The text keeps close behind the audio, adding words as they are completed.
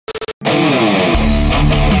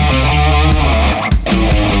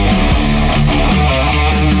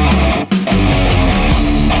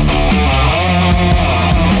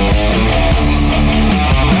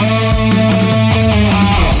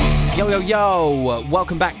Hello,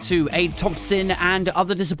 welcome back to Aid Thompson and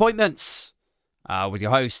Other Disappointments. With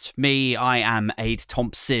your host, me, I am Aid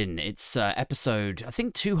Thompson. It's episode, I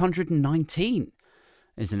think, 219,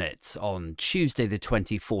 isn't it? On Tuesday, the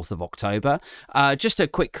 24th of October. Just a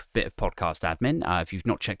quick bit of podcast admin. If you've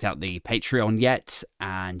not checked out the Patreon yet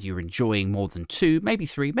and you're enjoying more than 2, maybe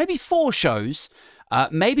 3, maybe 4 shows,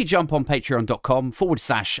 maybe jump on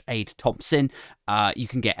patreon.com/Aid Thompson. You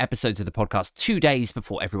can get episodes of the podcast 2 days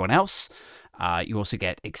before everyone else. You also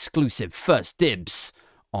get exclusive first dibs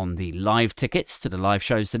on the live tickets to the live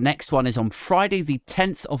shows. The next one is on Friday, the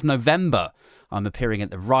 10th of November. I'm appearing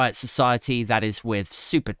at the Riot Society. That is with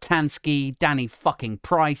Super Tansky, Danny fucking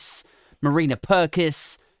Price, Marina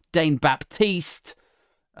Perkis, Dane Baptiste.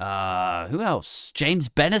 Who else? James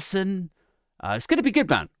Bennison. It's going to be good,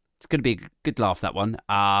 man. It's going to be a good laugh, that one.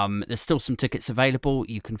 There's still some tickets available.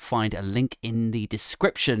 You can find a link in the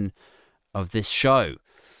description of this show.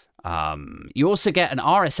 You also get an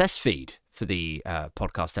RSS feed for the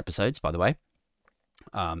podcast episodes, by the way.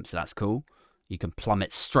 So that's cool. You can plumb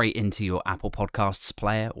it straight into your Apple Podcasts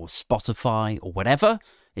player or Spotify or whatever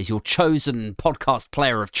is your chosen podcast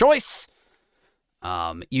player of choice.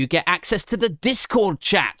 You get access to the Discord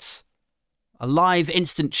chat, a live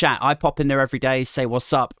instant chat. I pop in there every day, say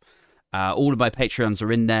what's up. All of my Patreons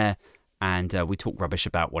are in there, and we talk rubbish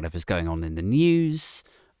about whatever's going on in the news.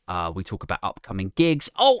 We talk about upcoming gigs.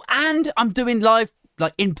 Oh, and I'm doing live,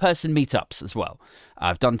 like, in-person meetups as well.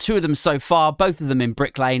 I've done 2 of them so far, both of them in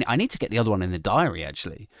Brick Lane. I need to get the other one in the diary,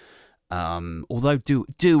 actually. Although,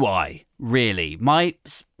 do I? Really? My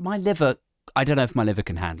liver, I don't know if my liver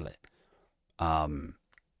can handle it. I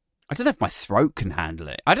don't know if my throat can handle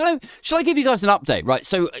it. I don't know. Shall I give you guys an update? Right,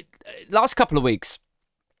 so last couple of weeks,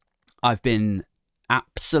 I've been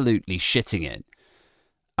absolutely shitting it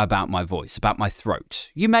about my voice, about my throat.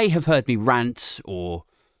 You may have heard me rant or,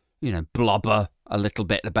 blubber a little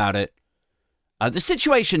bit about it. The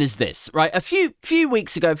situation is this, right? A few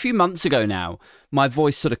months ago now, my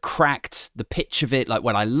voice sort of cracked, the pitch of it. Like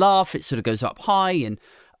when I laugh, it sort of goes up high. And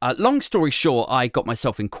long story short, I got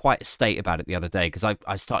myself in quite a state about it the other day because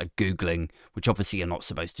I started Googling, which obviously you're not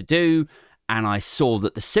supposed to do. And I saw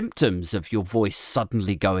that the symptoms of your voice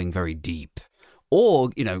suddenly going very deep or,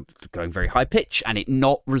 going very high pitch and it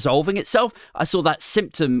not resolving itself, I saw that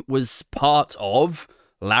symptom was part of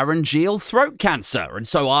laryngeal throat cancer. And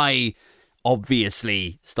so I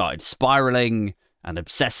obviously started spiraling and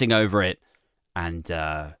obsessing over it. And,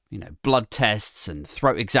 blood tests and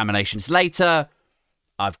throat examinations later,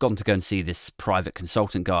 I've gone to go and see this private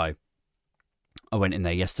consultant guy. I went in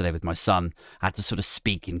there yesterday with my son. I had to sort of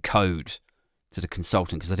speak in code to the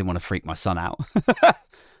consultant because I didn't want to freak my son out.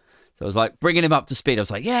 So I was like bringing him up to speed. I was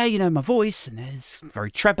like, yeah, my voice and it's very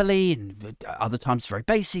trebly and other times very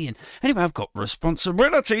bassy. And anyway, I've got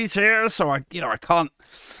responsibilities here, so I can't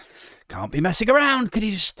be messing around. Could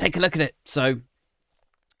you just take a look at it? So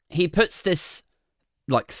he puts this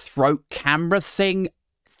like throat camera thing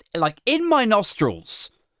like in my nostrils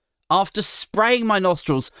after spraying my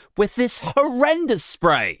nostrils with this horrendous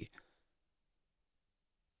spray.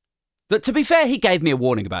 That, to be fair, he gave me a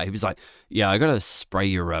warning about it. He was like, "Yeah, I gotta spray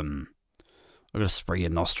your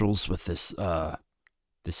nostrils with this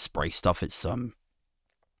this spray stuff. It's not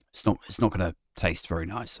gonna taste very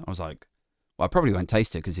nice." I was like, "Well, I probably won't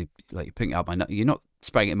taste it because you're putting it up my nose. You're not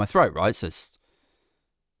spraying it in my throat, right? So it's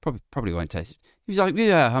probably won't taste it." He was like,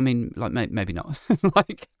 "Yeah, I mean, like maybe not."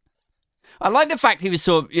 Like, I like the fact he was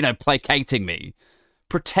sort of placating me,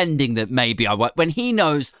 pretending that maybe I won't, when he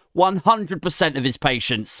knows 100% of his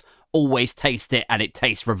patients always taste it and it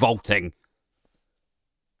tastes revolting.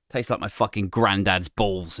 Tastes like my fucking granddad's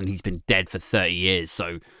balls and he's been dead for 30 years,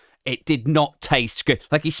 so it did not taste good.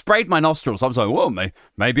 Like, he sprayed my nostrils. I was like, well,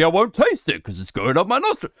 maybe I won't taste it because it's going up my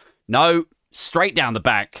nostril. No, straight down the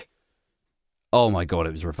back. Oh my God,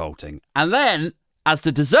 it was revolting. And then, as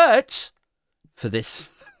the dessert for this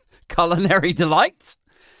culinary delight,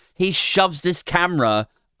 he shoves this camera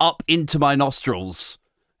up into my nostrils.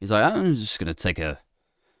 He's like, I'm just going to take a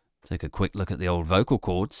quick look at the old vocal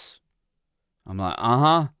cords. I'm like,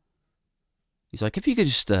 uh-huh. He's like, if you could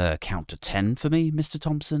just count to 10 for me, Mr.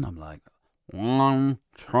 Thompson. I'm like, 1,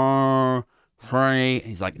 2, 3.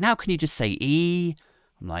 He's like, now can you just say E?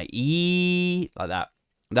 I'm like, E, like that.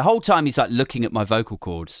 The whole time he's like looking at my vocal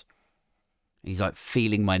cords. He's like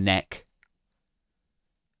feeling my neck.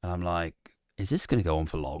 And I'm like, is this going to go on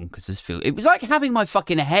for long? Because it was like having my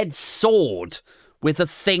fucking head sawed with a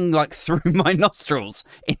thing like through my nostrils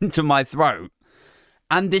into my throat.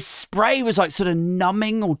 And this spray was like sort of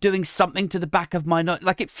numbing or doing something to the back of my nose.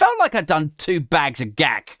 Like, it felt like I'd done 2 bags of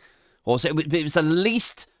gack. Or so it was the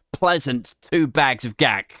least pleasant 2 bags of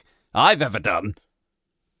gack I've ever done.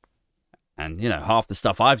 And, half the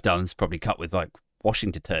stuff I've done is probably cut with, like,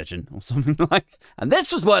 washing detergent or something like. And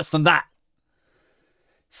this was worse than that.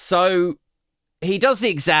 So he does the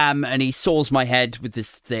exam and he saws my head with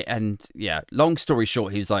this thing. And, yeah, long story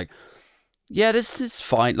short, he was like, yeah, this is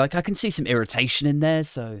fine. Like, I can see some irritation in there.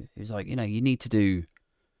 So he was like, you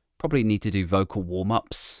probably need to do vocal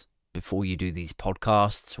warm-ups before you do these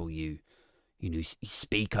podcasts, or you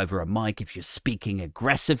speak over a mic. If you're speaking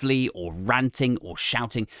aggressively or ranting or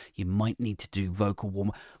shouting, you might need to do vocal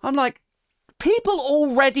warm-up. I'm like, people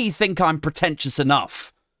already think I'm pretentious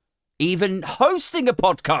enough, even hosting a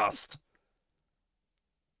podcast.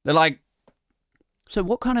 They're like, so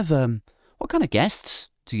what kind of guests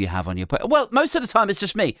do you have on your podcast? Well, most of the time it's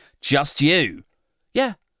just me. Just you.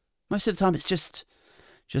 Yeah, most of the time it's just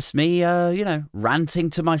me, ranting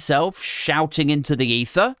to myself, shouting into the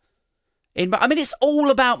ether. It's all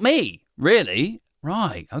about me, really.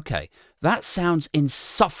 Right, okay. That sounds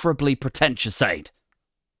insufferably pretentious, Aid.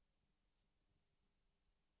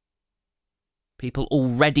 People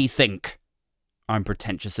already think I'm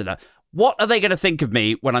pretentious enough. What are they going to think of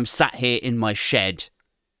me when I'm sat here in my shed?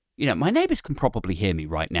 My neighbours can probably hear me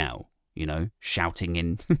right now, shouting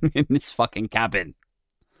in this fucking cabin.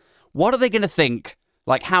 What are they going to think,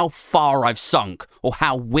 like how far I've sunk or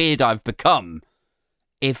how weird I've become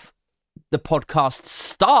if the podcasts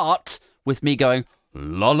start with me going,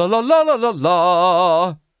 la la la la la la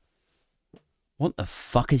la. What the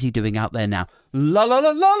fuck is he doing out there now? La la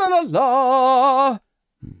la la la la la. Oh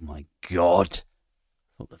my God.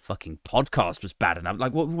 I thought the fucking podcast was bad enough.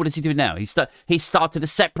 Like, what is he doing now? He started a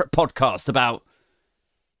separate podcast about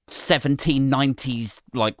 1790s,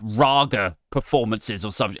 like, raga performances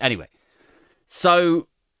or something. Anyway, so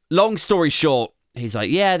long story short, he's like,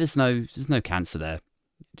 yeah, there's no cancer there.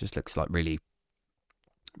 It just looks like really,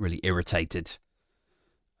 really irritated.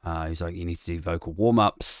 He's like, you need to do vocal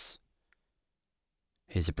warm-ups.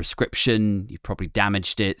 Here's a prescription. You probably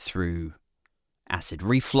damaged it through acid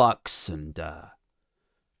reflux. And I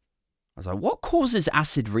was like, what causes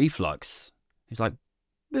acid reflux? He's like,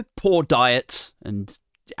 poor diet and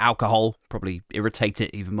alcohol probably irritate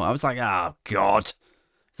it even more. I was like, oh, God.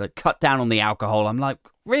 He's like, cut down on the alcohol. I'm like,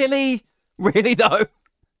 really? Really, though?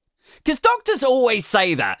 Because doctors always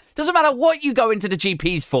say that. Doesn't matter what you go into the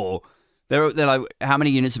GPs for. They're like, how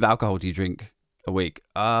many units of alcohol do you drink a week?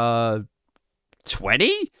 20?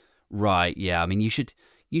 Right, yeah. You should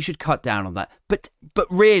cut down on that. But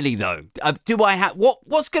really though, do I have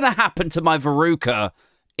what's going to happen to my verruca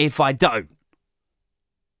if I don't?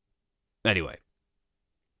 Anyway.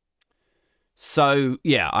 So,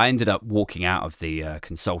 yeah, I ended up walking out of the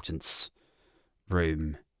consultant's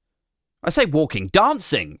room. I say walking,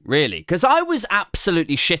 dancing, really, because I was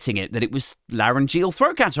absolutely shitting it that it was laryngeal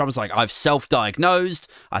throat cancer. I was like, I've self-diagnosed.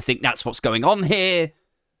 I think that's what's going on here.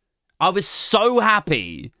 I was so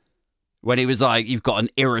happy when he was like, you've got an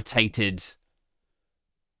irritated,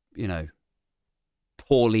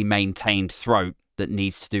 poorly maintained throat that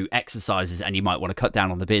needs to do exercises and you might want to cut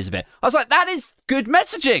down on the beers a bit. I was like, that is good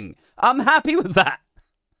messaging. I'm happy with that.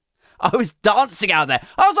 I was dancing out there.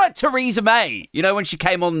 I was like Theresa May, when she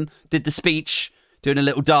came on, did the speech, doing a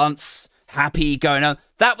little dance, happy, going on.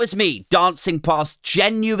 That was me dancing past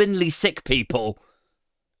genuinely sick people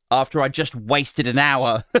after I just wasted an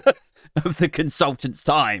hour of the consultant's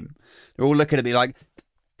time. They're all looking at me like,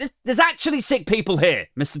 there's actually sick people here,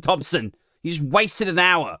 Mr. Thompson. You just wasted an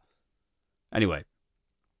hour. Anyway.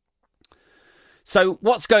 So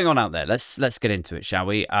what's going on out there? Let's get into it, shall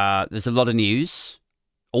we? There's a lot of news.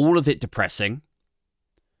 All of it depressing.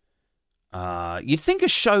 You'd think a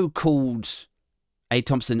show called Aid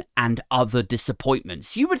Thompson and Other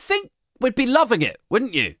Disappointments, you would think we'd be loving it,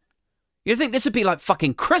 wouldn't you? You'd think this would be like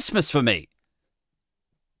fucking Christmas for me.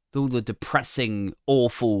 All the depressing,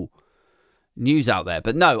 awful news out there.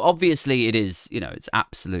 But no, obviously it is, it's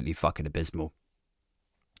absolutely fucking abysmal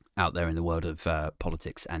out there in the world of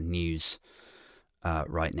politics and news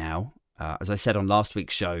right now. As I said on last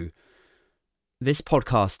week's show, this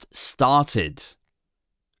podcast started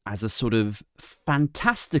as a sort of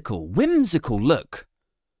fantastical, whimsical look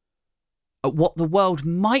at what the world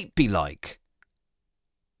might be like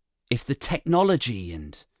if the technology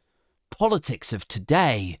and politics of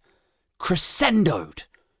today crescendoed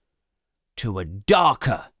to a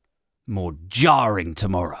darker, more jarring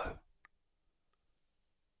tomorrow.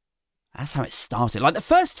 That's how it started. Like the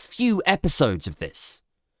first few episodes of this,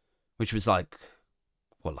 which was like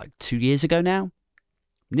 2 years ago now?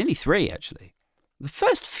 Nearly 3, actually. The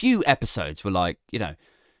first few episodes were like, it's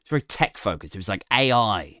very tech focused. It was like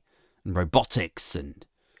AI and robotics and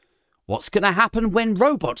what's going to happen when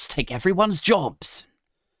robots take everyone's jobs.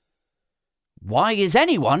 Why is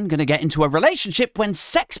anyone going to get into a relationship when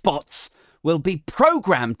sex bots will be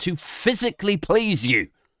programmed to physically please you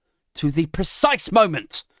to the precise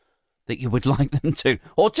moment that you would like them to,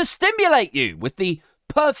 or to stimulate you with the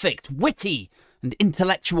perfect, witty, and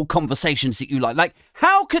intellectual conversations that you like? Like,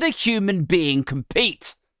 how could a human being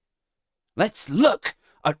compete? Let's look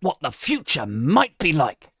at what the future might be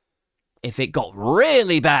like if it got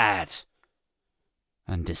really bad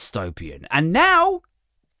and dystopian. And now,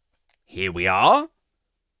 here we are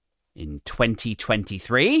in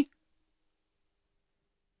 2023.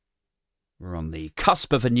 We're on the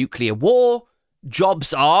cusp of a nuclear war.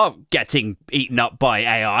 Jobs are getting eaten up by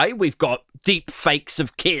AI. We've got deep fakes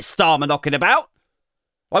of Keir Starmer knocking about.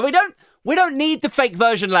 Well, we don't need the fake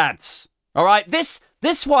version, lads. All right, this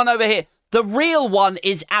one over here, the real one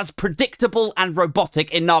is as predictable and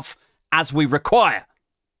robotic enough as we require.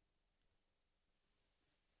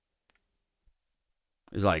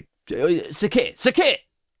 It's like, Sir Keir,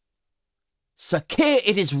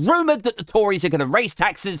 it is rumoured that the Tories are going to raise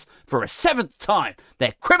taxes for a 7th time.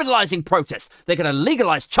 They're criminalising protest. They're going to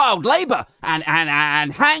legalise child labour and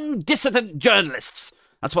hang dissident journalists.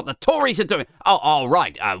 That's what the Tories are doing. Oh,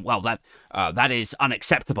 right. Well, that is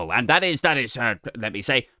unacceptable. And that is, let me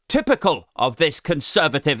say, typical of this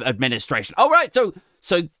Conservative administration. Oh, right. So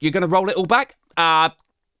you're going to roll it all back?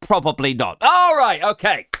 Probably not. All right.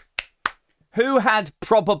 Okay. Who had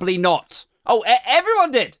probably not? Oh,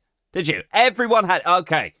 everyone did. Did you? Everyone had.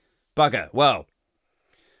 Okay. Bugger. Well,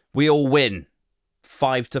 we all win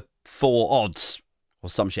 5-4 odds or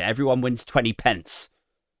some shit. Everyone wins 20 pence.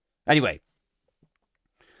 Anyway.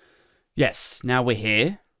 Yes, now we're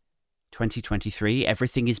here. 2023.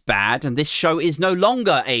 Everything is bad. And this show is no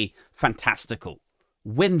longer a fantastical,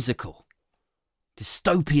 whimsical,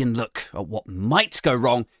 dystopian look at what might go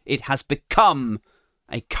wrong. It has become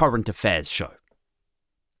a current affairs show.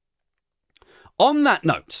 On that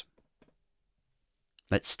note,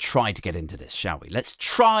 let's try to get into this, shall we? Let's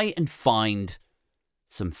try and find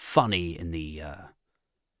some funny in the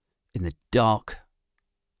dark,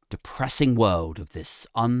 depressing world of this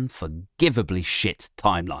unforgivably shit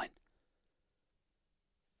timeline.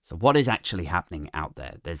 So what is actually happening out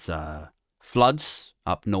there? There's floods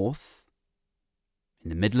up north, in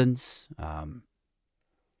the Midlands.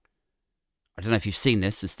 I don't know if you've seen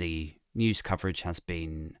this, as the news coverage has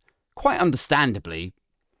been quite understandably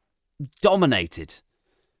dominated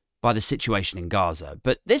by the situation in Gaza.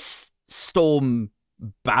 But this Storm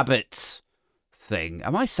Babbitt thing,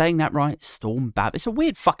 am I saying that right? Storm Babbitt? It's a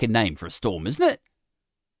weird fucking name for a storm, isn't it?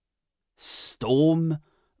 Storm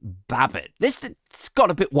Babbitt. It's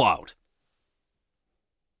got a bit wild.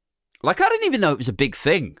 Like, I didn't even know it was a big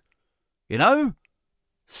thing. You know?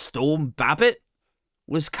 Storm Babbitt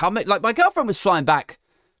was coming. Like, my girlfriend was flying back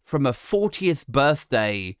from a 40th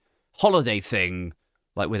birthday holiday thing,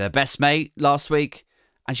 like with her best mate last week.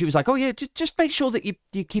 And she was like, oh, yeah, just make sure that you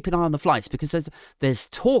keep an eye on the flights because there's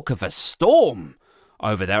talk of a storm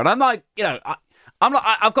over there. And I'm like, you know,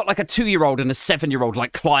 I've got like a 2-year-old and a 7-year-old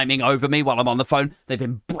like climbing over me while I'm on the phone. They've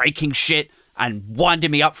been breaking shit and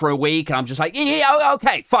winding me up for a week. And I'm just like, yeah,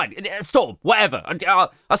 okay, fine. Storm, whatever.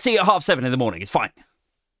 I'll see you at 7:30 in the morning. It's fine.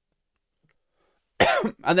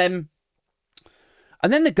 And then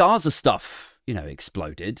the Gaza stuff, you know,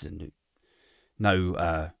 exploded. And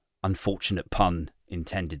no unfortunate pun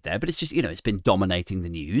intended there, but it's just, you know, it's been dominating the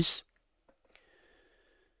news.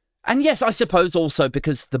 And yes, I suppose also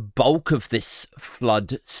because the bulk of this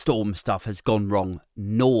flood storm stuff has gone wrong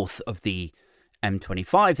north of the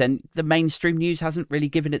M25, then the mainstream news hasn't really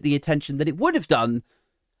given it the attention that it would have done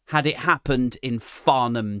had it happened in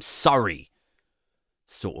Farnham, Surrey,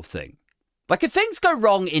 sort of thing. Like, if things go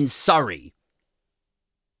wrong in Surrey,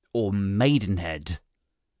 or Maidenhead,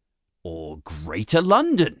 or Greater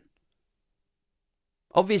London,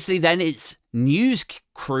 obviously then it's news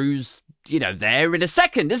crews, you know, there in a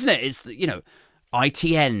second, isn't it? It's, you know,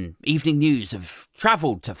 ITN, Evening News have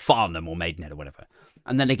travelled to Farnham or Maidenhead or whatever.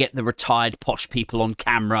 And then they get the retired posh people on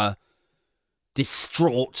camera,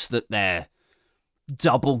 distraught that their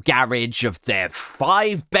double garage of their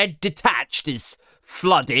 5-bed detached is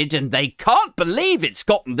flooded and they can't believe it's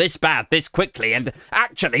gotten this bad this quickly. And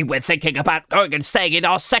actually, we're thinking about going and staying in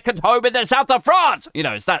our second home in the south of France. You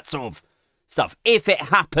know, it's that sort of stuff. If it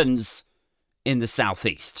happens in the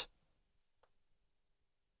southeast.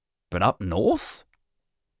 But up north?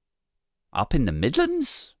 Up in the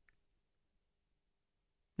Midlands?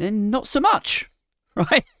 Then not so much,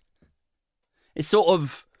 right? It's sort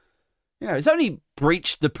of, you know, it's only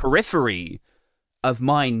breached the periphery of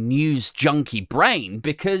my news junkie brain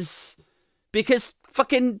because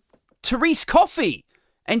fucking Therese Coffey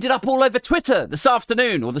ended up all over Twitter this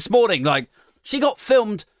afternoon or this morning, like, She got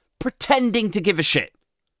filmed pretending to give a shit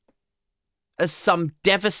as some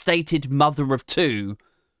devastated mother of two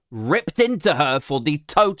ripped into her for the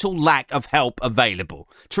total lack of help available.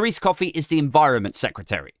 Therese Coffey is the Environment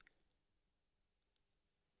Secretary.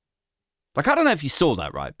 Like, I don't know if you saw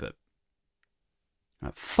that, right? But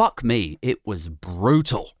fuck me, it was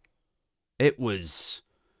brutal. It was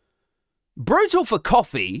brutal for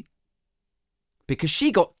Coffey because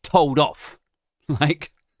she got told off.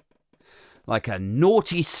 Like a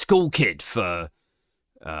naughty school kid for,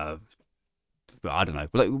 I don't know.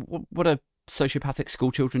 Like, what do sociopathic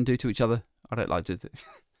school children do to each other? I don't like to.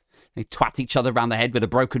 They twat each other around the head with a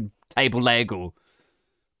broken table leg or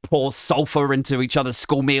pour sulfur into each other's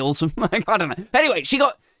school meals. Like, I don't know. Anyway, she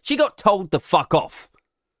got told the fuck off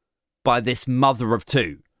by this mother of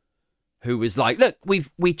two who was like, look,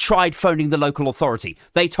 we tried phoning the local authority.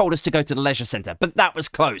 They told us to go to the leisure centre, but that was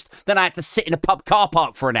closed. Then I had to sit in a pub car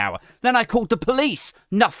park for an hour. Then I called the police.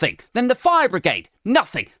 Nothing. Then the fire brigade.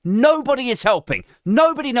 Nothing. Nobody is helping.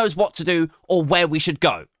 Nobody knows what to do or where we should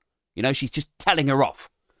go. You know, she's just telling her off.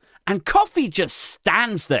 And Coffey just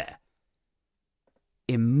stands there,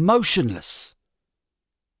 emotionless,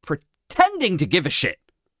 pretending to give a shit.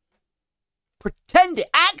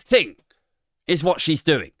 Acting is what she's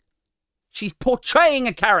doing. She's portraying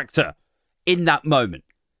a character in that moment,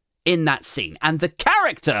 in that scene. And the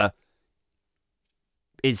character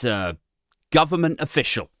is a government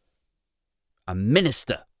official, a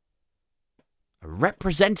minister, a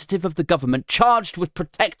representative of the government charged with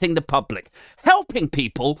protecting the public, helping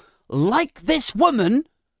people like this woman,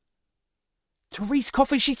 Therese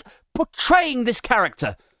Coffey. She's portraying this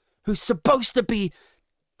character who's supposed to be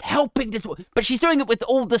helping this, but she's doing it with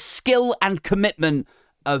all the skill and commitment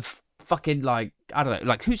of fucking, like, I don't know,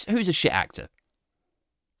 like, who's a shit actor?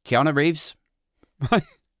 Keanu Reeves?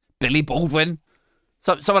 Billy Baldwin?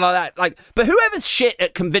 Someone like that. Like, but whoever's shit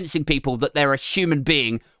at convincing people that they're a human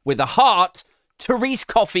being with a heart, Therese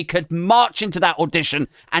Coffey could march into that audition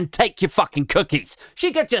and take your fucking cookies.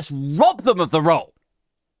 She could just rob them of the role.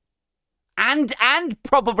 And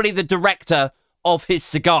probably the director of his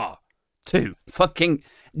cigar, too. Fucking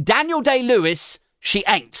Daniel Day-Lewis, she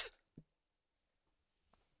ain't.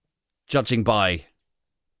 Judging by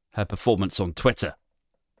her performance on Twitter.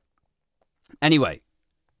 Anyway,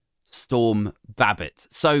 Storm Babbitt.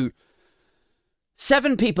 So,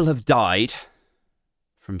 7 people have died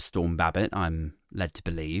from Storm Babbitt, I'm led to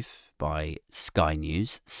believe, by Sky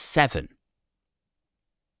News. 7.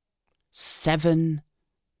 7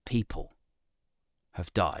 people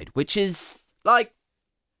have died, which is, like,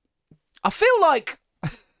 I feel like,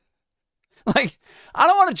 I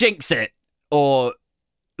don't want to jinx it, or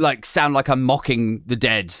like sound like I'm mocking the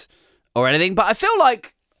dead or anything, but I feel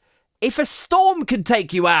like if a storm can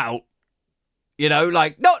take you out, you know,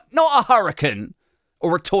 like not a hurricane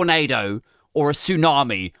or a tornado or a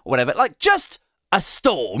tsunami or whatever, like just a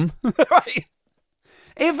storm, right?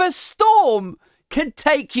 If a storm can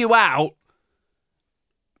take you out,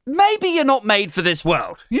 maybe you're not made for this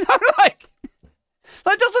world. You know, like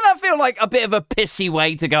doesn't that feel like a bit of a pissy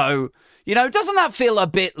way to go? You know, doesn't that feel a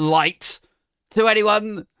bit light to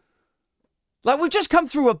anyone? Like, we've just come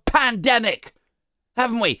through a pandemic,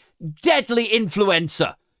 haven't we? Deadly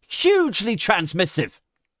influenza, hugely transmissive.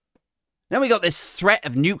 Then we got this threat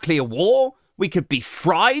of nuclear war. We could be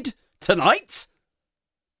fried tonight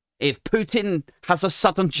if Putin has a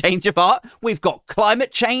sudden change of heart. We've got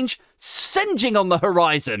climate change singeing on the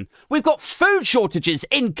horizon. We've got food shortages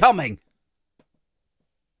incoming.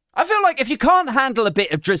 I feel like if you can't handle a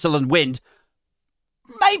bit of drizzle and wind,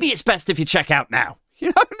 maybe it's best if you check out now. You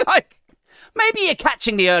know, like, maybe you're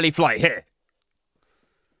catching the early flight here.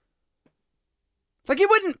 Like, you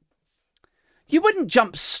wouldn't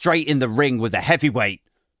jump straight in the ring with a heavyweight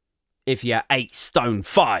if you're 8 stone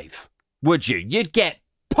 5, would you? You'd get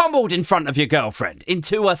pummeled in front of your girlfriend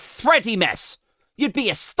into a thready mess. You'd be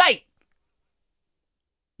a state.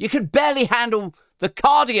 You could barely handle the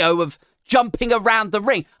cardio of jumping around the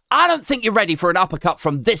ring. I don't think you're ready for an uppercut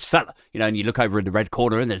from this fella. You know, and you look over in the red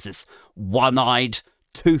corner and there's this one-eyed,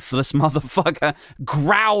 toothless motherfucker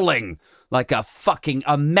growling like a fucking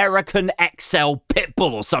American XL pit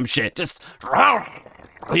bull or some shit. Just,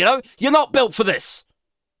 you know, you're not built for this,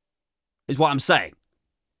 is what I'm saying.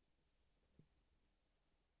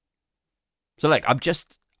 So look, I'm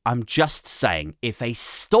just saying, if a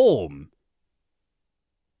storm,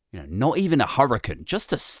 you know, not even a hurricane,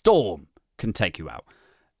 just a storm can take you out,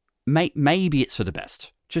 maybe it's for the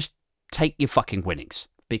best. Just take your fucking winnings.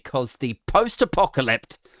 Because the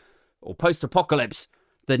post-apocalypse,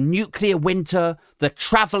 the nuclear winter, the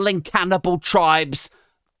travelling cannibal tribes,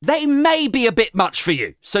 they may be a bit much for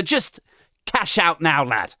you. So just Cash out now,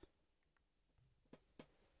 lad.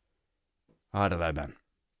 I don't know, man.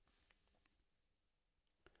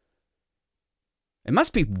 It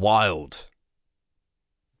must be wild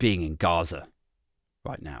being in Gaza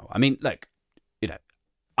right now. I mean, look,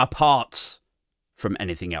 apart from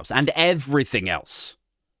anything else and everything else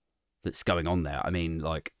that's going on there, I mean,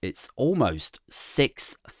 like, it's almost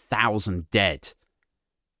 6,000 dead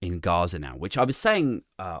in Gaza now, which I was saying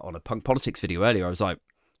on a Punk Politics video earlier. I was like,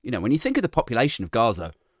 when you think of the population of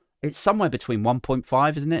Gaza, it's somewhere between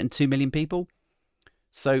 1.5, isn't it, and 2 million people.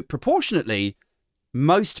 So proportionately,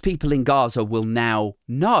 most people in Gaza will now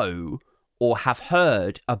know or have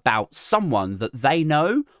heard about someone that they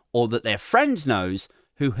know or that their friend knows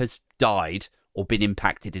who has died or been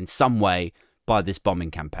impacted in some way by this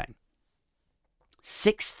bombing campaign.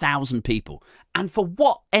 6,000 people. And for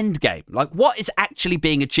what endgame? Like, what is actually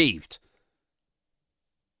being achieved?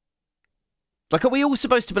 Like, are we all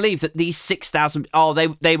supposed to believe that these 6,000...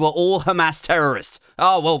 they were all Hamas terrorists?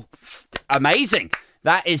 Oh, well, amazing.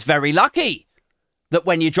 That is very lucky that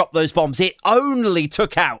when you drop those bombs, it only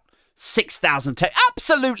took out 6,000...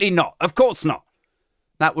 Absolutely not. Of course not.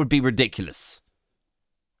 That would be ridiculous.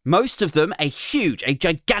 Most of them, a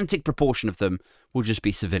gigantic proportion of them, will just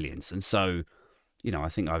be civilians. And so, I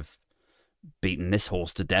think I've beaten this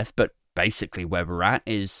horse to death, but basically where we're at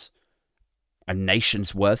is a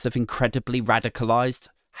nation's worth of incredibly radicalized,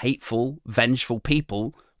 hateful, vengeful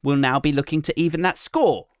people will now be looking to even that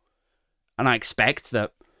score. And I expect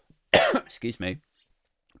that, excuse me,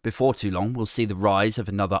 before too long, we'll see the rise of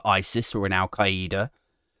another ISIS or an Al-Qaeda,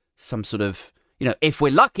 some sort of, if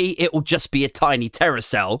we're lucky, it will just be a tiny terror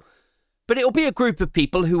cell, but it'll be a group of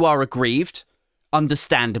people who are aggrieved,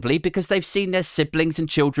 understandably, because they've seen their siblings and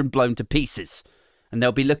children blown to pieces. And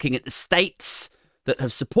they'll be looking at the states that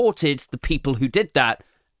have supported the people who did that,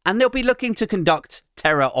 and they'll be looking to conduct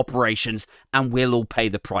terror operations, and we'll all pay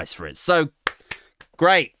the price for it. So,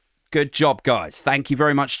 great. Good job, guys. Thank you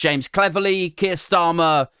very much, James Cleverly, Keir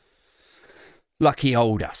Starmer. Lucky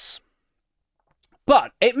old us.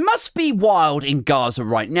 But it must be wild in Gaza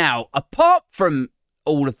right now, apart from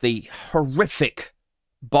all of the horrific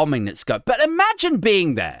bombing that's going. But imagine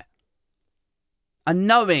being there and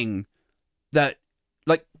knowing that,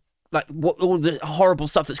 like what all the horrible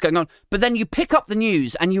stuff that's going on. But then you pick up the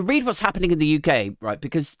news and you read what's happening in the UK, right?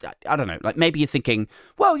 Because, I don't know, like maybe you're thinking,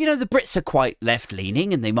 well, the Brits are quite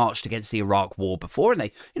left-leaning and they marched against the Iraq war before and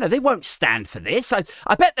they, they won't stand for this.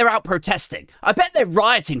 I bet they're out protesting. I bet they're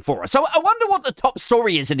rioting for us. So I wonder what the top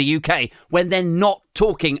story is in the UK when they're not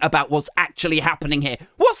talking about what's actually happening here.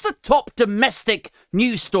 What's the top domestic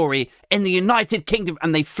news story in the United Kingdom?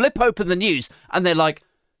 And they flip open the news and they're like,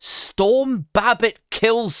 Storm Babbitt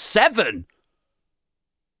kills 7.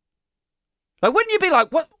 Like, wouldn't you be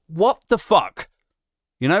like, what the fuck?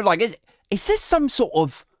 Like, is this some sort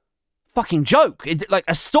of fucking joke? Is it like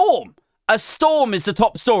a storm? A storm is the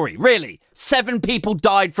top story, really? 7 people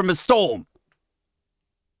died from a storm.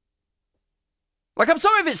 Like, I'm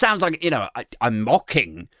sorry if it sounds like, I'm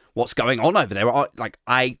mocking what's going on over there.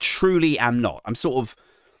 I truly am not. I'm sort of,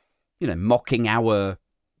 mocking our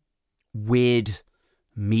weird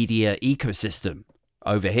media ecosystem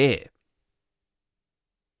over here.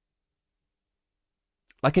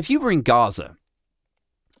 Like, if you were in Gaza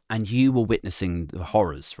and you were witnessing the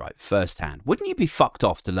horrors, right, firsthand, wouldn't you be fucked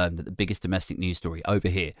off to learn that the biggest domestic news story over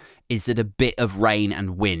here is that a bit of rain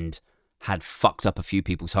and wind had fucked up a few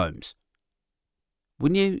people's homes?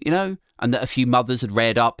 Wouldn't you, and that a few mothers had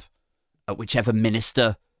reared up at whichever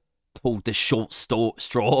minister pulled the short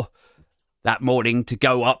straw that morning to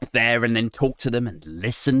go up there and then talk to them and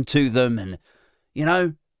listen to them and,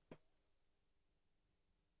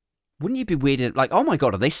 wouldn't you be weirded? Like, oh my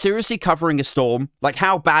God, are they seriously covering a storm? Like,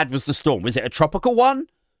 how bad was the storm? Was it a tropical one?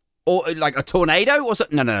 Or like a tornado or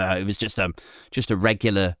something? No. It was just a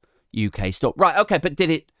regular UK storm. Right, okay, but did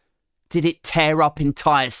it tear up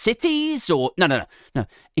entire cities or no?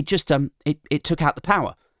 It just it took out the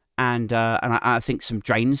power. And I think some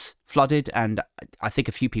drains flooded, and I think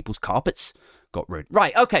a few people's carpets got ruined.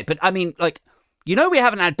 Right, okay, but I mean, like, we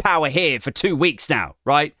haven't had power here for 2 weeks now,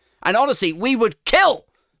 right? And honestly, we would kill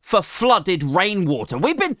for flooded rainwater.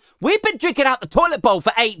 We've been drinking out the toilet bowl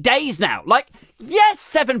for 8 days now. Like, yes,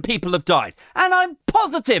 7 people have died, and I'm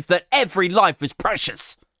positive that every life is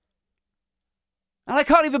precious. And I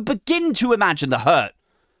can't even begin to imagine the hurt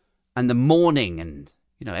and the mourning and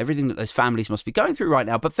everything that those families must be going through right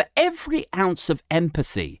now. But for every ounce of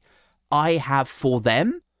empathy I have for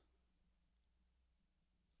them,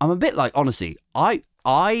 I'm a bit like, honestly,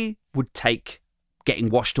 I would take getting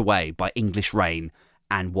washed away by English rain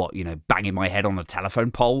and banging my head on a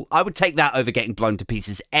telephone pole. I would take that over getting blown to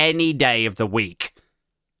pieces any day of the week.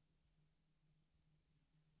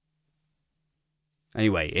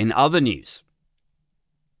 Anyway, in other news,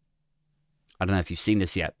 I don't know if you've seen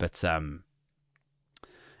this yet, but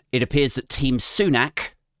it appears that Team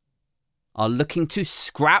Sunak are looking to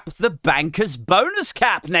scrap the bankers' bonus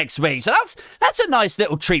cap next week. So that's a nice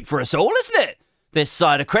little treat for us all, isn't it? This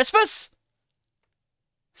side of Christmas.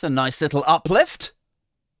 It's a nice little uplift.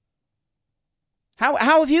 How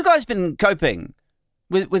have you guys been coping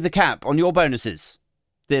with the cap on your bonuses,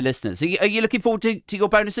 dear listeners? Are you looking forward to your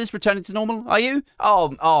bonuses returning to normal? Are you?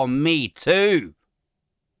 Oh, me too.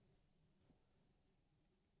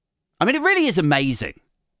 I mean, it really is amazing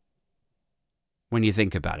when you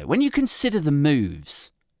think about it. When you consider the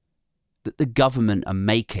moves that the government are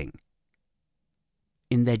making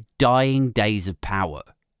in their dying days of power.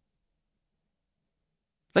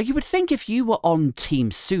 Like, you would think if you were on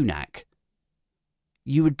Team Sunak,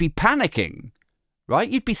 you would be panicking, right?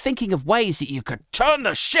 You'd be thinking of ways that you could turn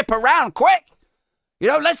the ship around quick.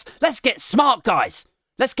 Let's get smart, guys.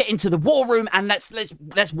 Let's get into the war room and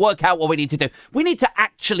let's work out what we need to do. We need to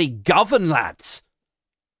actually govern, lads.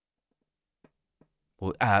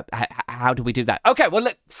 Well, how do we do that? Okay, well,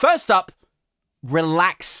 look, first up,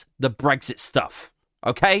 relax the Brexit stuff,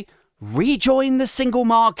 okay? Rejoin the single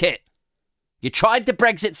market. You tried the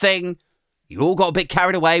Brexit thing. You all got a bit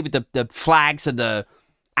carried away with the flags and the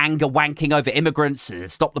anger wanking over immigrants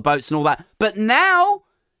and stop the boats and all that. But now,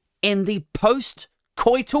 in the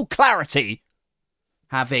post-coital clarity,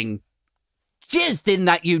 having jizzed in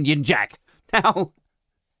that Union Jack,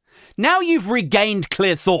 now you've regained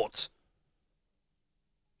clear thought.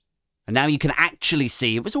 And now you can actually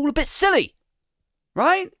see it was all a bit silly,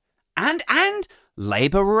 right? And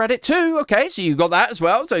Labour were at it too. Okay, so you got that as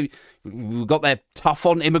well. So we got their tough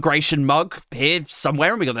on immigration mug here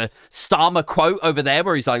somewhere, and we got the Starmer quote over there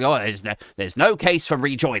where he's like, "Oh, there's no case for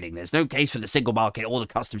rejoining. There's no case for the single market or the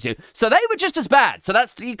customs union." So they were just as bad. So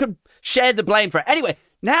you could share the blame for it. Anyway,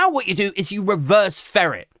 now what you do is you reverse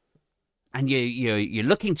ferret, and you're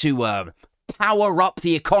looking to power up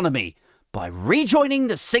the economy by rejoining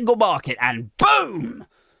the single market, and boom,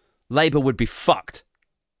 Labour would be fucked.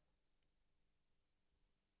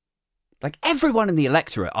 Like, everyone in the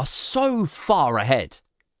electorate are so far ahead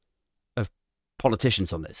of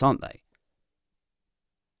politicians on this, aren't they?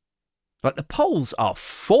 Like, the polls are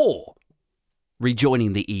for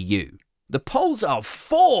rejoining the EU. The polls are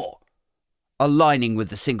for aligning with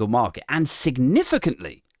the single market, and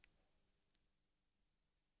significantly.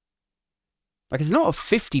 Like, it's not a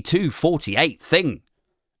 52-48 thing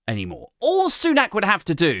anymore. All Sunak would have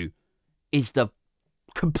to do is the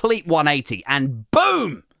complete 180, and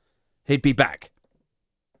boom, he'd be back.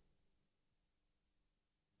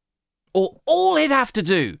 Or all he'd have to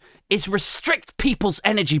do is restrict people's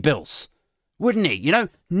energy bills, wouldn't he?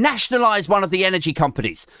 Nationalise one of the energy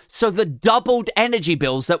companies. So the doubled energy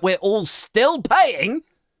bills that we're all still paying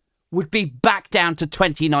would be back down to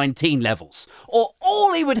 2019 levels. Or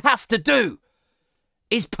all he would have to do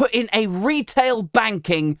is put in a retail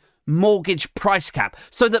banking mortgage price cap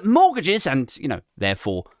so that mortgages and,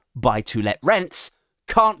 therefore buy-to-let rents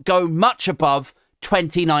can't go much above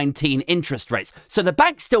 2019 interest rates. So the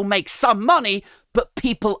bank still makes some money, but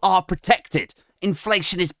people are protected.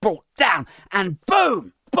 Inflation is brought down, and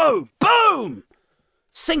boom, boom, boom!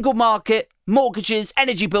 Single market, mortgages,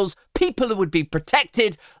 energy bills, people would be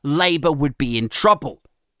protected, Labour would be in trouble.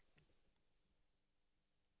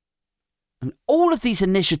 And all of these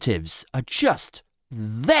initiatives are just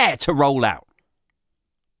there to roll out.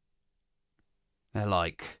 They're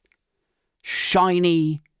like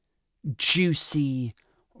shiny, juicy,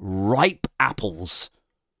 ripe apples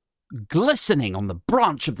glistening on the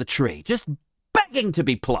branch of the tree, just begging to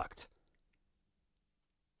be plucked.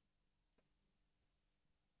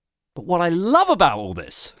 But what I love about all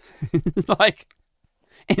this,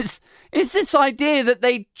 is this idea that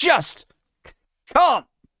they just can't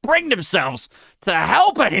bring themselves to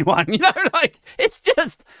help anyone, it's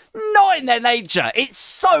just not in their nature. It's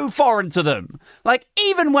so foreign to them. Like,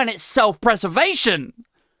 even when it's self-preservation,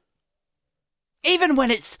 even when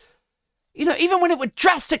it's, even when it would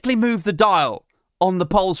drastically move the dial on the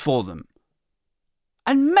polls for them,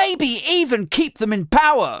 and maybe even keep them in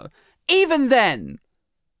power, even then,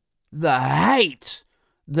 the hate,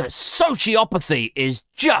 the sociopathy is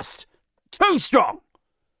just too strong.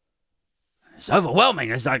 It's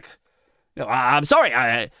overwhelming. It's like, I'm sorry,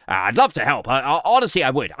 I'd love to help. Honestly,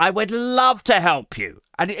 I would. I would love to help you.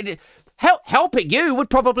 And helping you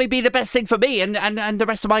would probably be the best thing for me and the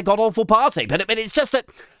rest of my god-awful party. But it's just that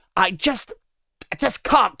I just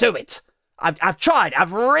can't do it. I've tried.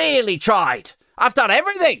 I've really tried. I've done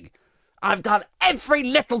everything. I've done every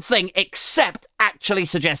little thing except actually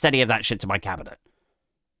suggest any of that shit to my cabinet.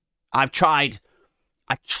 I tried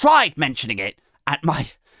mentioning it at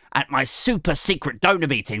my super secret donor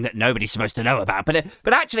meeting that nobody's supposed to know about.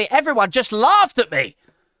 But actually, everyone just laughed at me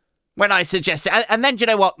when I suggested. And then, do you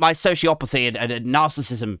know what? My sociopathy and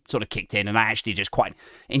narcissism sort of kicked in, and I actually just quite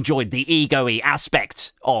enjoyed the ego-y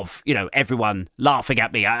aspect of, everyone laughing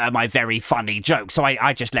at me at my very funny joke. So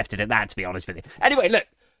I just left it at that, to be honest with you. Anyway, look,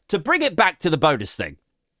 to bring it back to the bonus thing,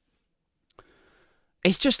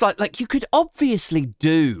 it's just like you could obviously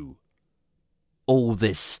do all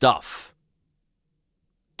this stuff,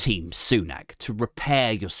 Team Sunak, to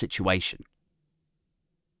repair your situation.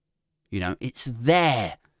 It's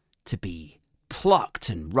there to be plucked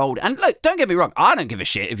and rolled. And look, don't get me wrong, I don't give a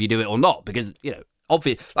shit if you do it or not, because,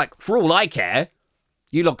 obvious, for all I care,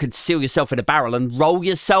 you lot could seal yourself in a barrel and roll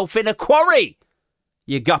yourself in a quarry,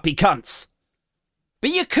 you guppy cunts. But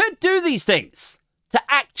you could do these things to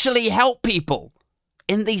actually help people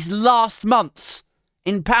in these last months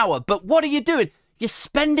in power. But what are you doing? You're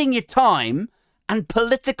spending your time and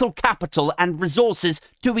political capital and resources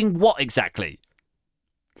doing what exactly?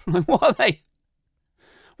 What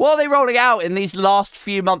are they rolling out in these last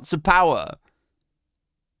few months of power?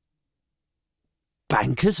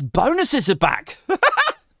 Bankers' bonuses are back.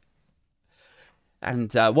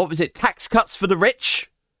 And what was it? Tax cuts for the rich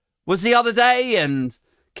was the other day, and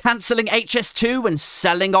cancelling HS2 and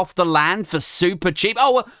selling off the land for super cheap.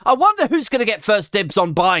 Oh, well, I wonder who's going to get first dibs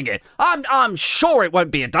on buying it. I'm sure it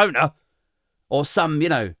won't be a donor. Or some,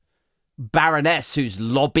 baroness who's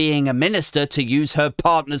lobbying a minister to use her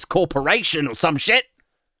partner's corporation or some shit.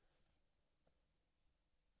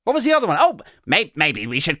 What was the other one? Oh, maybe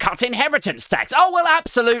we should cut inheritance tax. Oh, well,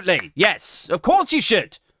 absolutely. Yes, of course you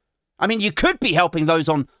should. I mean, you could be helping those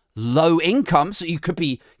on low income, so you could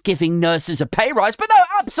be giving nurses a pay rise. But no,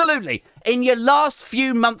 absolutely. In your last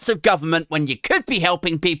few months of government, when you could be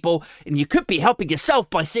helping people and you could be helping yourself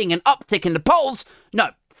by seeing an uptick in the polls, no,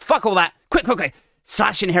 fuck all that. Quick.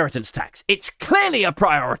 Slash inheritance tax. It's clearly a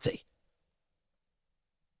priority.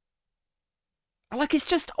 It's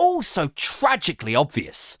just all so tragically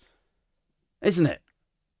obvious, isn't it?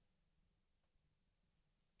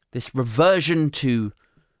 This reversion to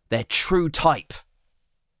their true type.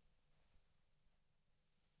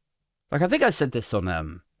 I think I said this on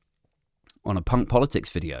a punk politics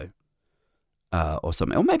video or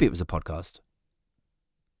something, or maybe it was a podcast.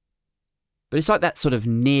 But it's like that sort of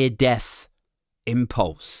near-death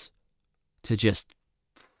impulse to just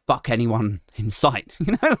fuck anyone in sight.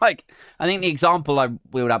 I think the example I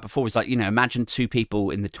wheeled out before was imagine two people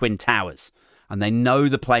in the Twin Towers and they know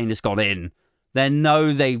the plane has got in. They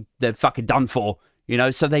know they're fucking done for,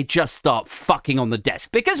 so they just start fucking on the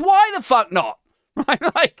desk. Because why the fuck not?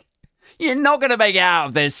 Right? You're not going to make it out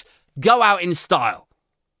of this. Go out in style.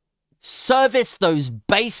 Service those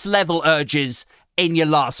base level urges in your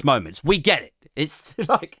last moments. We get it. It's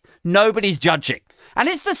nobody's judging. And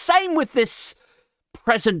it's the same with this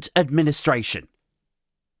present administration.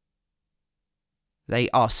 They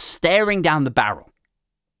are staring down the barrel.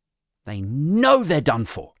 They know they're done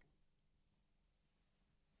for.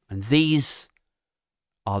 And these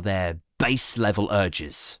are their base level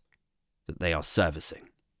urges that they are servicing.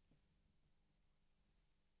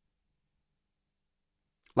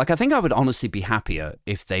 I think I would honestly be happier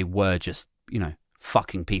if they were just,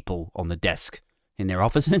 fucking people on the desk in their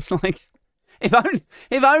offices.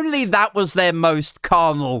 If only that was their most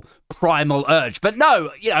carnal, primal urge. But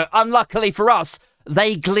no, unluckily for us,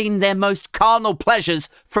 they glean their most carnal pleasures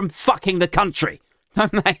from fucking the country.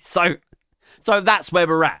 So that's where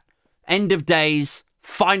we're at. End of days,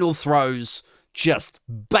 final throws, just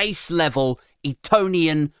base level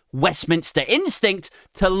Etonian Westminster instinct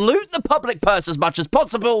to loot the public purse as much as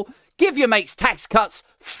possible, give your mates tax cuts,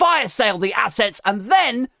 fire sale the assets, and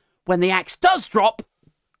then, when the axe does drop,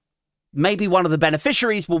 maybe one of the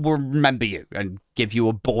beneficiaries will remember you and give you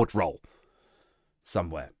a board roll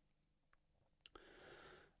somewhere.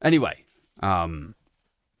 Anyway,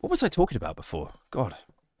 what was I talking about before? God,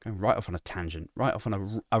 going right off on a tangent, right off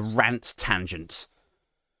on a rant tangent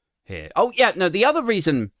here. Oh, yeah, no, the other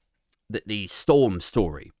reason that the Storm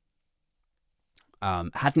story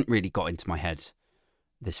hadn't really got into my head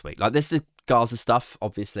this week. There's the Gaza stuff,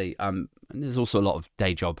 obviously, and there's also a lot of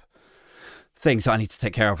day job things that I need to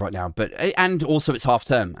take care of right now. And also it's half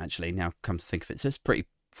term, actually, now come to think of it. So it's pretty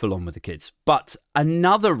full on with the kids. But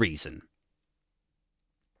another reason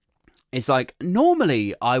is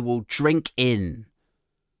normally I will drink in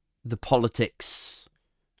the politics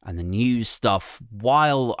and the news stuff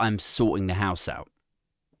while I'm sorting the house out.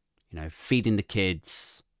 feeding the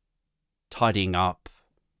kids, tidying up.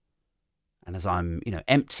 And as I'm,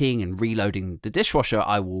 emptying and reloading the dishwasher,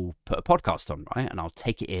 I will put a podcast on, right? And I'll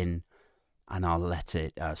take it in and I'll let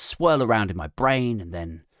it swirl around in my brain. And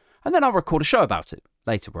then I'll record a show about it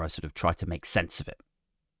later where I sort of try to make sense of it.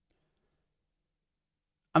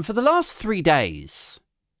 And for the last 3 days,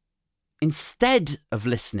 instead of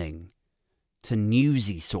listening to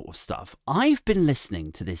newsy sort of stuff, I've been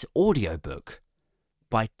listening to this audiobook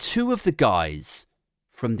by two of the guys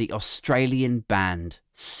from the Australian band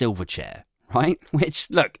Silverchair, right? Which,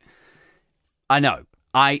 look, I know,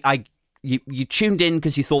 you tuned in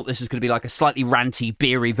because you thought this was going to be like a slightly ranty,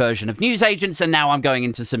 beery version of Newsagents, and now I'm going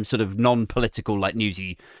into some sort of non-political, like,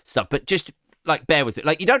 newsy stuff, but just, like, bear with it.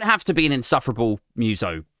 Like, you don't have to be an insufferable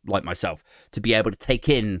muso like myself to be able to take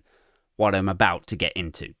in what I'm about to get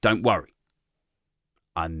into. Don't worry.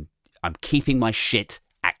 I'm keeping my shit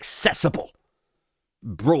accessible,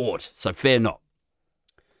 broad, so fear not.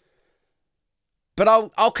 But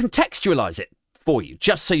I'll contextualize it for you,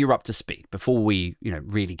 just so you're up to speed before we,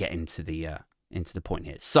 really get into the point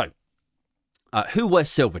here. So, who were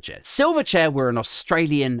Silverchair? Silverchair were an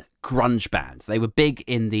Australian grunge band. They were big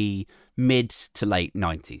in the mid to late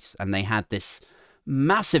 90s, and they had this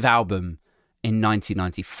massive album in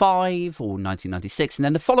 1995 or 1996, and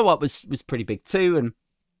then the follow-up was pretty big too,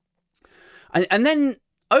 and then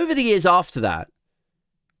over the years after that,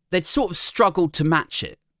 they'd sort of struggled to match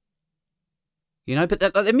it. But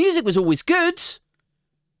the music was always good,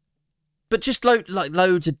 but just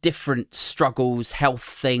loads of different struggles, health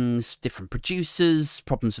things, different producers,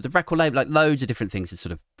 problems with the record label, like loads of different things that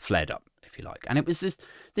sort of flared up, if you like. And it was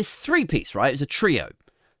this three-piece, right? It was a trio.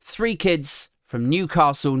 3 kids from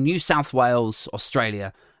Newcastle, New South Wales,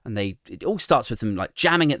 Australia, and it all starts with them like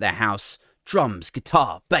jamming at their house, drums,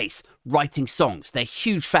 guitar, bass, writing songs. They're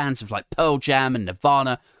huge fans of like Pearl Jam and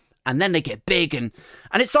Nirvana, and then they get big, and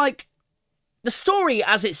it's like, the story,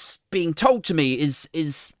 as it's being told to me,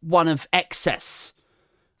 is one of excess.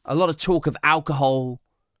 A lot of talk of alcohol,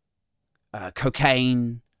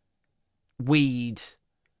 cocaine, weed,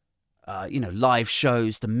 live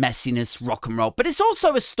shows, the messiness, rock and roll. But it's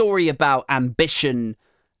also a story about ambition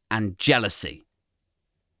and jealousy.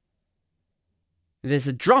 There's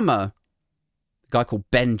a drummer, a guy called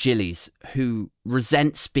Ben Gillies, who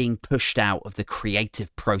resents being pushed out of the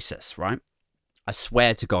creative process, right? I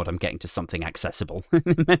swear to God I'm getting to something accessible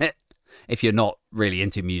in a minute, if you're not really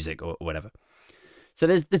into music or whatever. So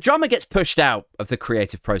the drummer gets pushed out of the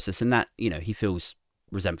creative process, and that, he feels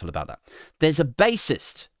resentful about that. There's a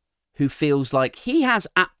bassist who feels like he has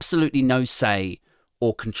absolutely no say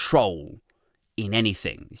or control in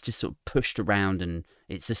anything. He's just sort of pushed around, and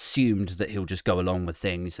it's assumed that he'll just go along with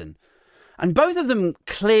things. And both of them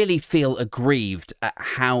clearly feel aggrieved at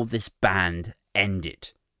how this band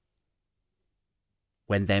ended,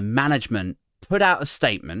 when their management put out a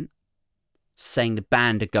statement saying the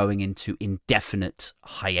band are going into indefinite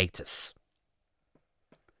hiatus.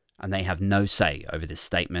 And they have no say over this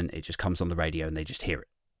statement. It just comes on the radio and they just hear it.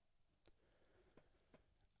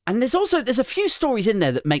 And there's a few stories in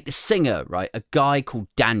there that make the singer, right, a guy called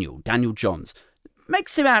Daniel Johns,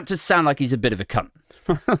 makes him out to sound like he's a bit of a cunt.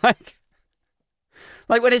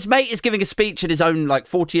 Like when his mate is giving a speech at his own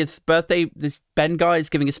 40th birthday, this Ben guy is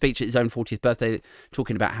giving a speech at his own 40th birthday,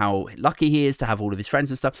 talking about how lucky he is to have all of his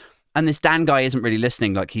friends and stuff. And this Dan guy isn't really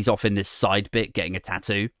listening, like he's off in this side bit getting a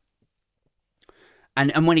tattoo.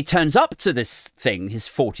 And when he turns up to this thing, his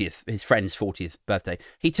friend's 40th birthday,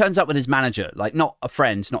 he turns up with his manager, like not a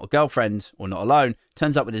friend, not a girlfriend, or not alone,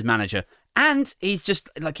 turns up with his manager. And he's just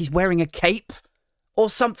like, he's wearing a cape or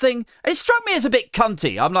something. And it struck me as a bit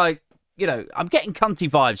cunty. I'm like, I'm getting cunty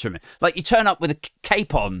vibes from it. Like, you turn up with a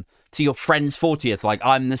cape on to your friend's 40th, like,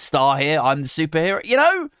 I'm the star here, I'm the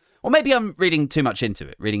superhero, Or maybe I'm reading too much into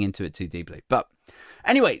it, reading into it too deeply. But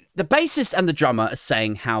anyway, the bassist and the drummer are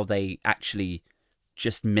saying how they actually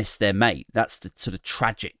just miss their mate. That's the sort of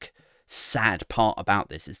tragic, sad part about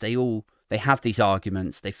this, is they have these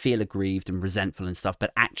arguments, they feel aggrieved and resentful and stuff,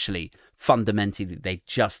 but actually, fundamentally, they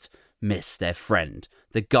just miss their friend,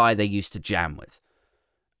 the guy they used to jam with.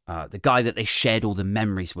 The guy that they shared all the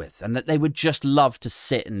memories with, and that they would just love to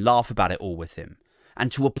sit and laugh about it all with him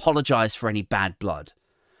and to apologise for any bad blood.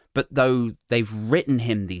 But though they've written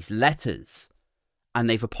him these letters and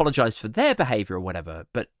they've apologised for their behaviour or whatever,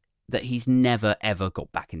 but that he's never, ever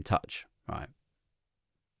got back in touch, right?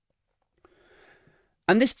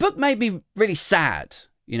 And this book made me really sad,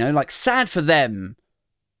 sad for them,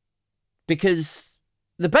 because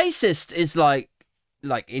the bassist is like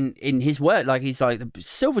in his work, like he's like, the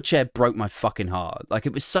Silverchair broke my fucking heart. Like,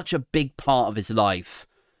 it was such a big part of his life,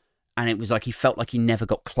 And it was like he felt like he never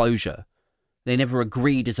got closure. They never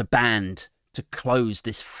agreed as a band to close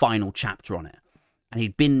this final chapter on it. And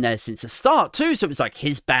he'd been there since the start too, so it was like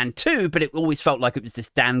his band too, but it always felt like it was this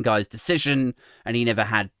Dan guy's decision, and he never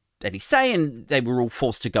had any say, and they were all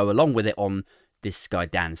forced to go along with it on this guy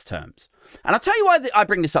Dan's terms. And I'll tell you why I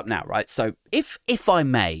bring this up now, right? So if I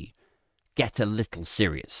may get a little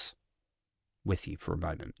serious with you for a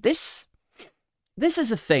moment. This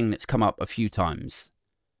is a thing that's come up a few times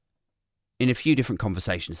in a few different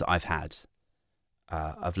conversations that I've had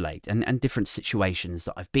of late, and different situations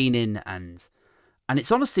that I've been in, and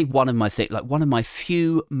it's honestly one of my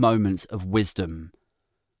few moments of wisdom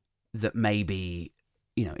that maybe,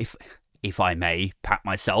 you know, if I may pat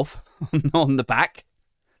myself on the back,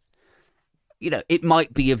 you know, it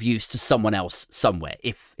might be of use to someone else somewhere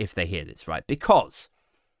if they hear this, right? Because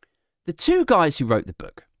the two guys who wrote the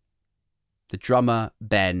book, the drummer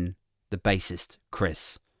Ben, the bassist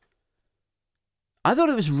Chris, I thought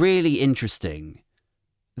it was really interesting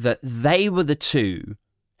that they were the two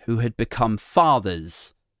who had become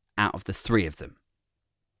fathers out of the three of them.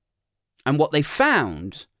 And what they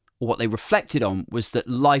found, or what they reflected on, was that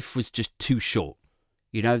life was just too short.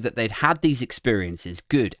 You know, that they'd had these experiences,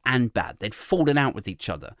 good and bad. They'd fallen out with each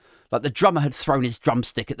other. Like the drummer had thrown his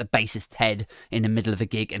drumstick at the bassist's head in the middle of a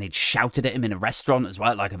gig, and he'd shouted at him in a restaurant as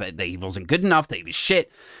well, like that he wasn't good enough, that he was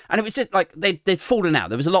shit. And it was just like they'd fallen out.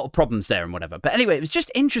 There was a lot of problems there and whatever. But anyway, it was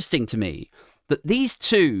just interesting to me that these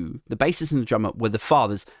two, the bassist and the drummer, were the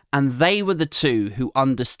fathers, and they were the two who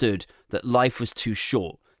understood that life was too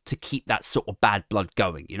short to keep that sort of bad blood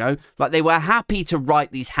going, you know? Like, they were happy to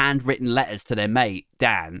write these handwritten letters to their mate,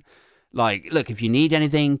 Dan. Like, look, if you need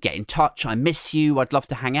anything, get in touch. I miss you. I'd love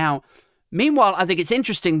to hang out. Meanwhile, I think it's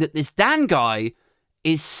interesting that this Dan guy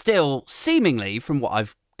is still, seemingly, from what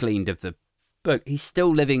I've gleaned of the book, he's still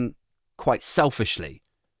living quite selfishly.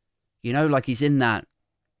 You know, like he's in that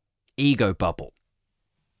ego bubble.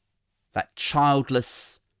 That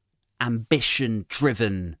childless,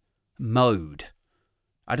 ambition-driven mode.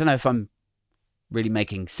 I don't know if I'm really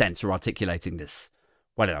making sense or articulating this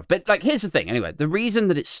well enough. But, like, here's the thing. Anyway, the reason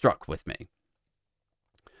that it struck with me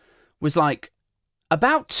was, like,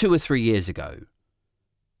 about 2 or 3 years ago,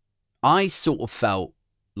 I sort of felt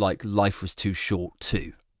like life was too short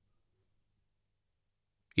too.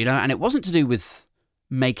 You know, and it wasn't to do with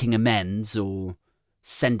making amends or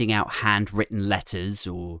sending out handwritten letters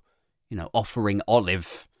or, you know, offering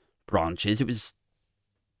olive branches. It was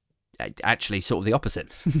actually sort of the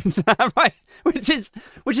opposite. Right? Which is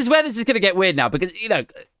where this is going to get weird now, because, you know,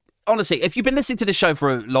 honestly, if you've been listening to the show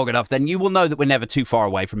for long enough, then you will know that we're never too far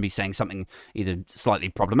away from me saying something either slightly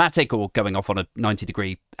problematic or going off on a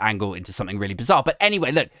 90-degree angle into something really bizarre. But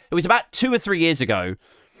anyway, look, it was about 2 or 3 years ago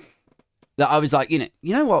that I was like, you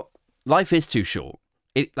know what? Life is too short.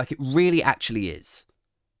 It really actually is.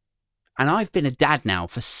 And I've been a dad now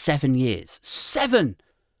for 7 years. 7!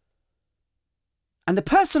 And the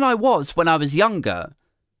person I was when I was younger,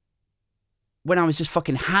 when I was just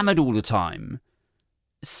fucking hammered all the time,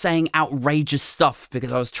 saying outrageous stuff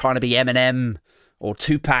because I was trying to be Eminem or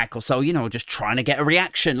Tupac or so, you know, just trying to get a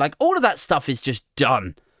reaction. Like, all of that stuff is just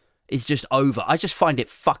done. It's just over. I just find it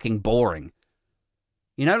fucking boring.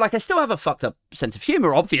 You know, like, I still have a fucked up sense of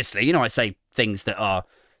humour, obviously. You know, I say things that are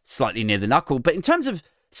slightly near the knuckle. But in terms of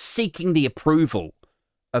seeking the approval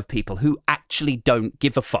of people who actually don't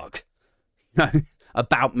give a fuck, you know,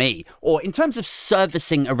 about me, or in terms of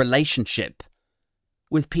servicing a relationship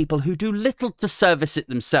with people who do little to service it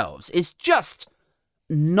themselves, is just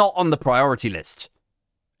not on the priority list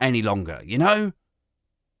any longer, you know?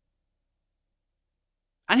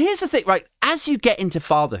 And here's the thing, right? As you get into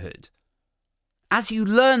fatherhood, as you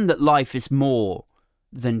learn that life is more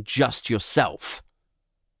than just yourself,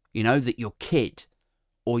 you know, that your kid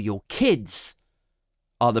or your kids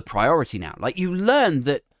are the priority now. Like, you learn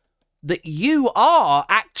that you are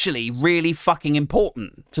actually really fucking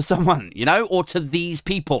important to someone, you know, or to these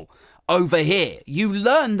people over here. You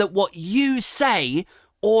learn that what you say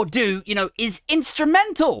or do, you know, is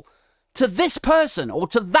instrumental to this person or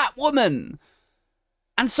to that woman.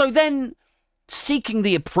 And so then seeking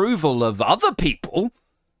the approval of other people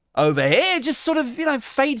over here just sort of, you know,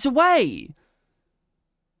 fades away.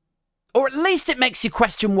 Or at least it makes you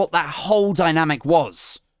question what that whole dynamic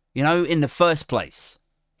was, you know, in the first place.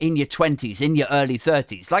 In your 20s, in your early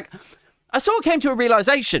 30s. Like, I sort of came to a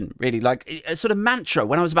realization, really, like a sort of mantra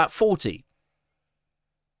when I was about 40.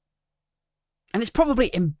 And it's probably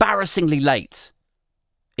embarrassingly late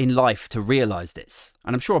in life to realize this.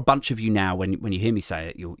 And I'm sure a bunch of you now, when you hear me say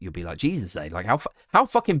it, you'll be like, Jesus, like, how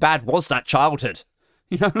fucking bad was that childhood?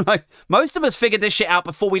 You know, like, most of us figured this shit out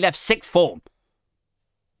before we left sixth form.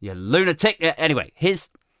 You lunatic. Anyway, here's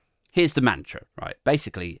the mantra, right?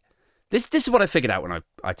 Basically, this is what I figured out when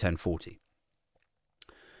I turned 40.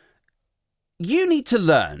 You need to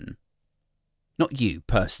learn, not you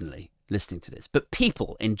personally listening to this, but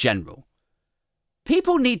people in general.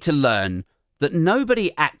 People need to learn that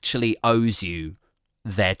nobody actually owes you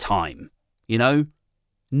their time. You know?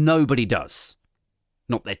 Nobody does.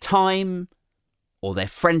 Not their time, or their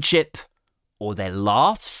friendship, or their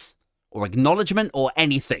laughs, or acknowledgement, or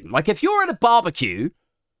anything. Like, if you're at a barbecue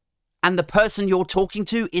and the person you're talking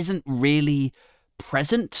to isn't really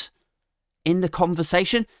present in the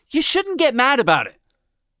conversation, you shouldn't get mad about it.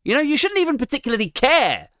 You know, you shouldn't even particularly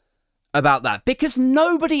care about that, because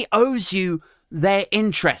nobody owes you their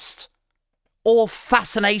interest or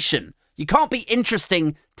fascination. You can't be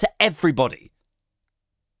interesting to everybody.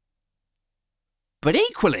 But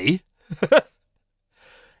equally,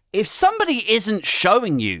 if somebody isn't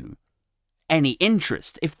showing you any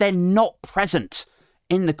interest, if they're not present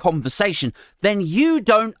in the conversation, then you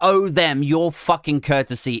don't owe them your fucking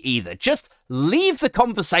courtesy either. Just leave the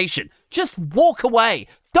conversation. Just walk away.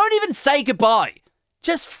 Don't even say goodbye.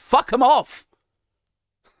 Just fuck them off.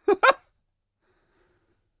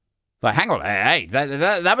 Like, hang on, hey,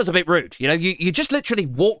 that was a bit rude. You know, you just literally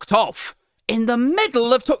walked off in the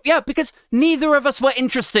middle of because neither of us were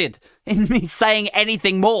interested in me saying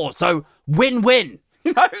anything more. So win-win,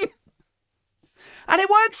 you know. And it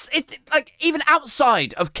works, like, even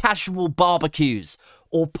outside of casual barbecues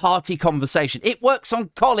or party conversation. It works on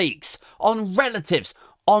colleagues, on relatives,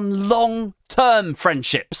 on long-term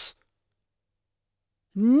friendships.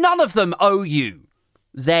 None of them owe you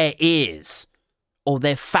their ears or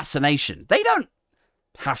their fascination. They don't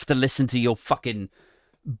have to listen to your fucking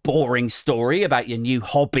boring story about your new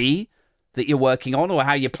hobby that you're working on, or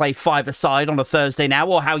how you play five-a-side on a Thursday now,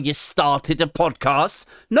 or how you started a podcast.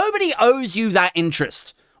 Nobody owes you that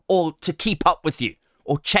interest, or to keep up with you,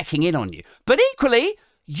 or checking in on you. But equally,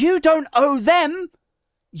 you don't owe them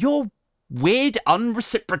your weird,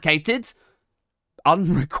 unreciprocated,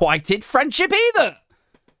 unrequited friendship either.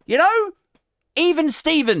 You know? Even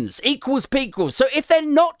Stevens equals pequals. So if they're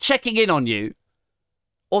not checking in on you,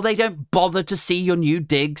 or they don't bother to see your new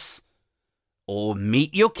digs, or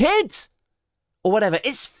meet your kids, or whatever,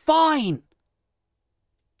 it's fine.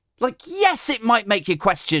 Like, yes, it might make you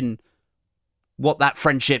question what that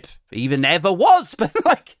friendship even ever was, but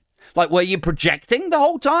like, were you projecting the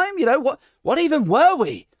whole time? You know, what even were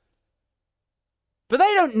we? But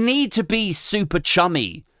they don't need to be super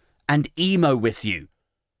chummy and emo with you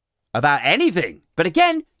about anything. But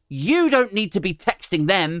again, you don't need to be texting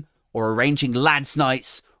them or arranging lads'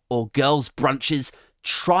 nights or girls' brunches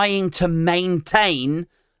trying to maintain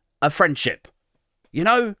a friendship. You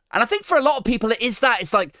know? And I think for a lot of people, it is that.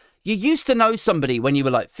 It's like, you used to know somebody when you were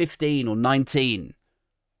like 15 or 19,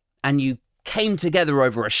 and you came together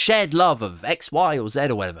over a shared love of X, Y, or Z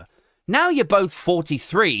or whatever. Now you're both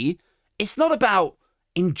 43. It's not about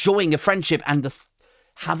enjoying a friendship and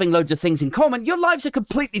having loads of things in common. Your lives are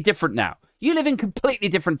completely different now. You live in completely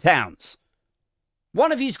different towns.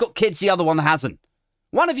 One of you's got kids, the other one hasn't.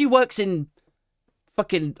 One of you works in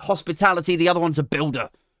fucking hospitality, the other one's a builder.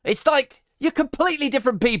 It's like, you're completely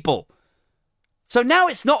different people. So now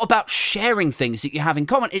it's not about sharing things that you have in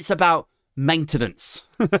common. It's about maintenance.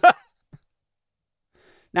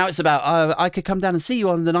 Now it's about, I could come down and see you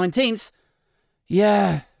on the 19th.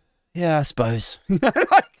 Yeah, I suppose.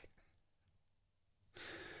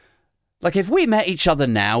 Like, if we met each other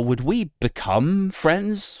now, would we become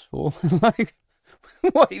friends? Or like,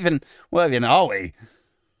 what even are we?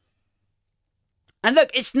 And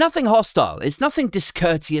look, it's nothing hostile. It's nothing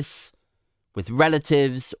discourteous with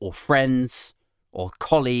relatives or friends or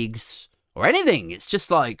colleagues or anything. It's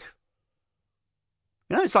just like,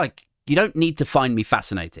 you know, it's like, you don't need to find me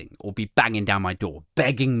fascinating or be banging down my door,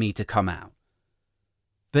 begging me to come out.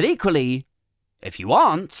 But equally, if you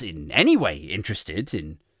aren't in any way interested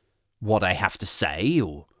in what I have to say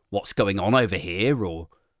or what's going on over here or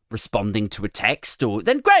responding to a text, or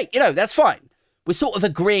then great, you know, that's fine. We're sort of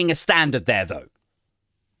agreeing a standard there, though.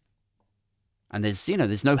 And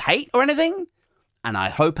there's no hate or anything. And I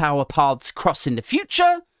hope our paths cross in the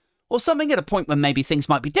future or something, at a point when maybe things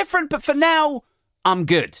might be different. But for now, I'm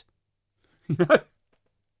good. You know?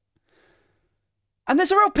 And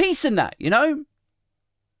there's a real peace in that, you know?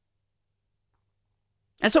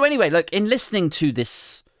 And so anyway, look, in listening to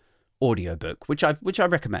this audiobook, which I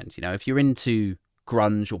recommend, you know, if you're into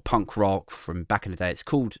grunge or punk rock from back in the day, it's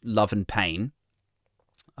called Love and Pain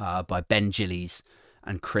by Ben Gillies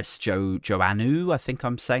and Chris Joannou. I think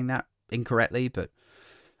I'm saying that incorrectly, but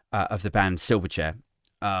of the band Silverchair.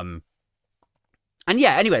 And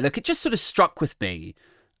yeah, anyway, look, it just sort of struck with me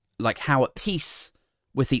like how at peace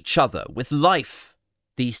with each other, with life,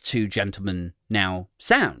 these two gentlemen now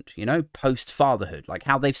sound, you know, post-fatherhood. Like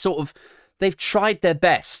how they've tried their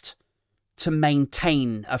best to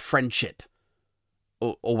maintain a friendship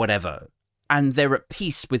or whatever. And they're at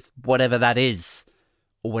peace with whatever that is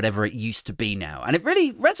or whatever it used to be now. And it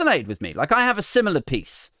really resonated with me. Like I have a similar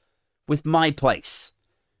peace with my place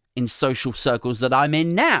in social circles that I'm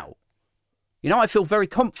in now. You know, I feel very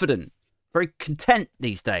confident, very content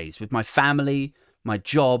these days with my family, my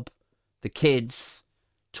job, the kids,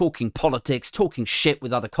 talking politics, talking shit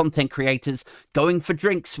with other content creators, going for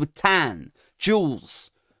drinks with Tan,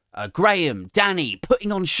 Jules, Graham, Danny,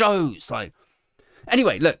 putting on shows. Like,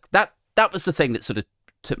 anyway, look, that was the thing that sort of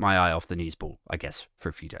took my eye off the news ball, I guess, for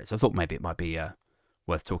a few days. I thought maybe it might be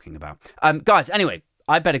worth talking about. Guys, anyway,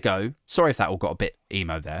 I better go. Sorry if that all got a bit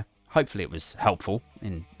emo there. Hopefully it was helpful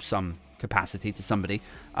in some capacity to somebody.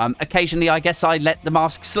 Occasionally, I guess I let the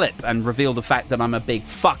mask slip and reveal the fact that I'm a big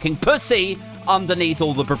fucking pussy underneath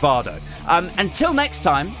all the bravado. Until next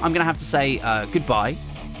time, I'm going to have to say goodbye.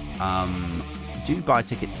 Do buy a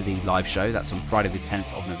ticket to the live show. That's on Friday the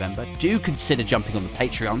 10th of November. Do consider jumping on the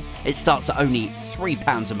Patreon. It starts at only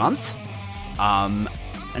 £3 a month.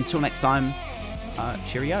 Until next time,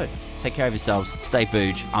 cheerio. Take care of yourselves. Stay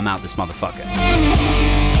booge. I'm out this motherfucker.